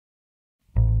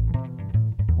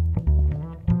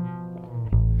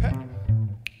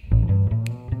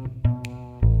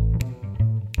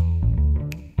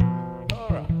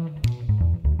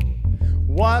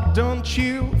don't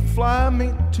you fly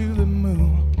me to the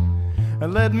moon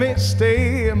and let me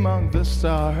stay among the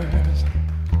stars?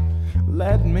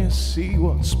 Let me see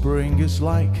what spring is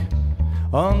like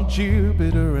on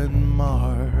Jupiter and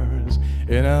Mars.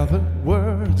 In other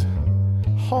words,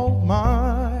 hold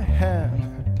my hand.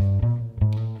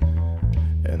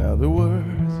 In other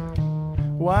words,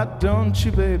 why don't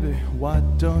you, baby, why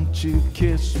don't you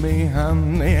kiss me,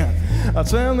 honey? I'll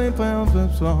tell me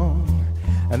perfect song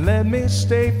and let me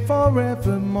stay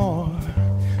forevermore.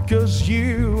 'Cause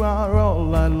you are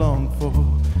all I long for,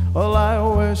 all I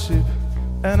worship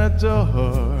and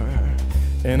adore.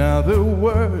 In other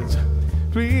words,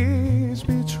 please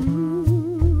be true.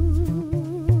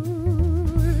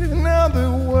 In other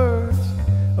words,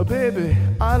 oh baby,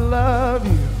 I love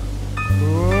you.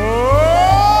 Oh,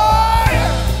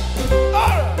 yeah. All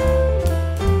right.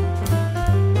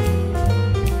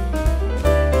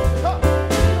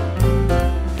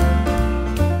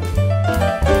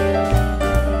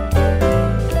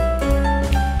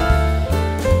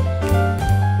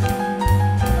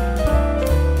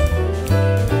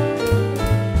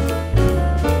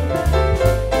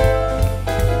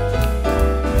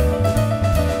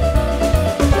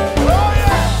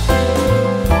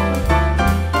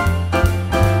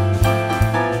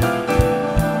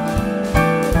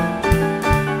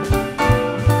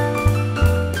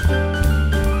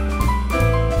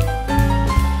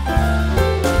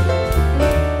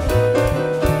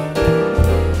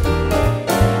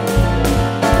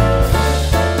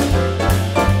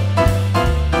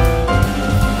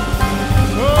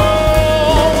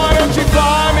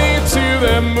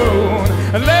 Moon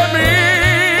and let me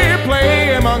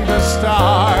play among the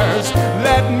stars.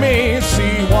 Let me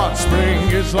see what spring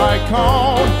is like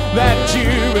on that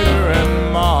Jupiter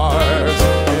and Mars.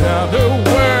 In other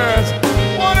words,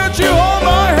 why don't you hold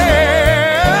my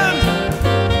hand?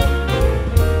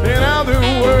 In other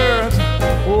words,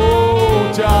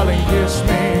 oh darling, kiss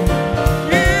me.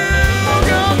 You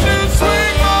come to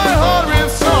swing my heart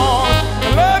with song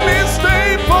and let me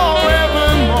stay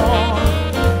forevermore.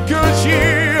 'Cause you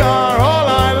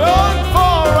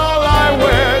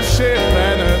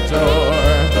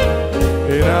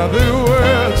in other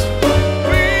words,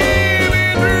 baby,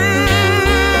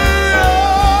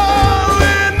 oh,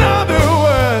 in other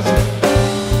words,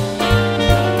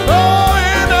 oh,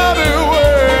 in other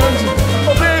words,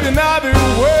 oh, baby, in other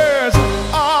words,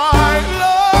 I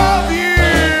love you.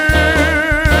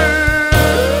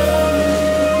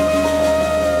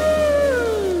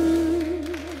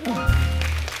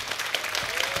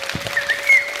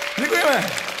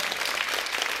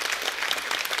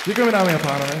 Děkujeme, dámy a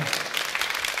pánové.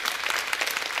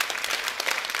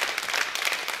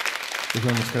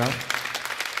 Děkujeme moc krát.